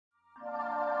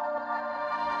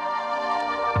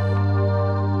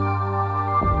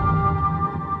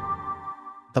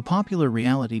The popular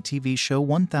reality TV show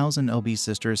 1000 Obese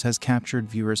Sisters has captured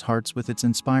viewers' hearts with its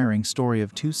inspiring story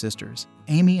of two sisters,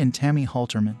 Amy and Tammy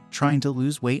Halterman, trying to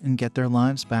lose weight and get their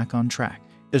lives back on track.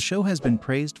 The show has been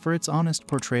praised for its honest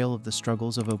portrayal of the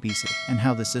struggles of obesity and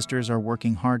how the sisters are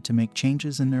working hard to make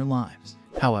changes in their lives.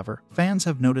 However, fans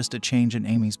have noticed a change in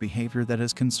Amy's behavior that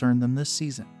has concerned them this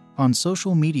season. On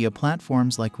social media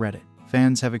platforms like Reddit,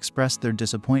 fans have expressed their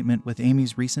disappointment with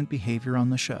Amy's recent behavior on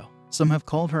the show. Some have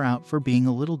called her out for being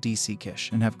a little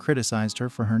DC-ish and have criticized her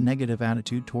for her negative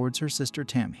attitude towards her sister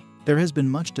Tammy. There has been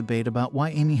much debate about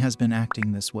why Amy has been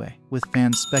acting this way, with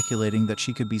fans speculating that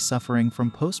she could be suffering from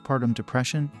postpartum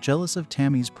depression, jealous of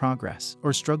Tammy's progress,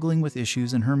 or struggling with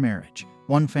issues in her marriage.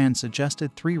 One fan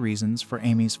suggested 3 reasons for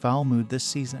Amy's foul mood this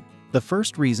season. The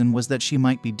first reason was that she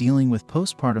might be dealing with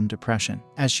postpartum depression,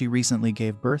 as she recently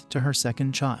gave birth to her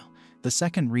second child. The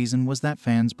second reason was that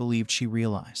fans believed she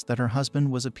realized that her husband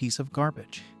was a piece of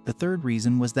garbage. The third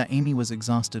reason was that Amy was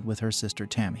exhausted with her sister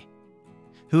Tammy,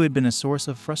 who had been a source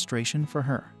of frustration for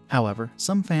her. However,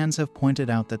 some fans have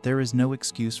pointed out that there is no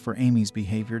excuse for Amy's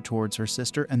behavior towards her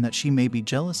sister and that she may be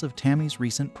jealous of Tammy's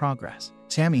recent progress.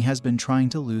 Tammy has been trying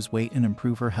to lose weight and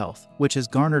improve her health, which has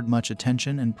garnered much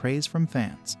attention and praise from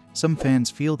fans. Some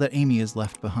fans feel that Amy is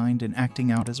left behind and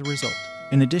acting out as a result.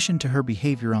 In addition to her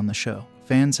behavior on the show,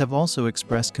 fans have also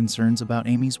expressed concerns about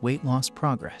Amy's weight loss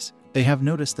progress. They have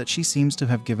noticed that she seems to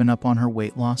have given up on her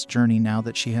weight loss journey now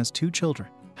that she has 2 children.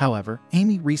 However,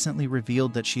 Amy recently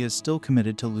revealed that she is still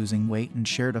committed to losing weight and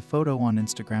shared a photo on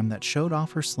Instagram that showed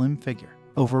off her slim figure.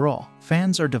 Overall,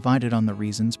 fans are divided on the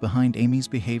reasons behind Amy's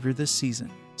behavior this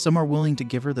season. Some are willing to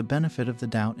give her the benefit of the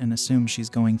doubt and assume she's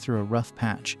going through a rough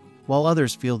patch, while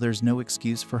others feel there's no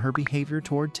excuse for her behavior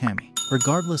toward Tammy.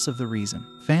 Regardless of the reason,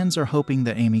 fans are hoping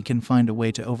that Amy can find a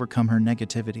way to overcome her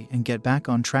negativity and get back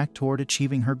on track toward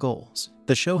achieving her goals.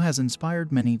 The show has inspired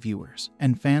many viewers,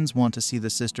 and fans want to see the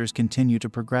sisters continue to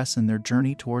progress in their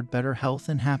journey toward better health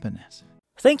and happiness.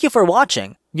 Thank you for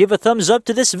watching. Give a thumbs up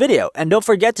to this video and don't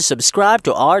forget to subscribe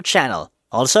to our channel.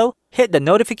 Also, hit the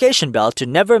notification bell to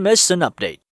never miss an update.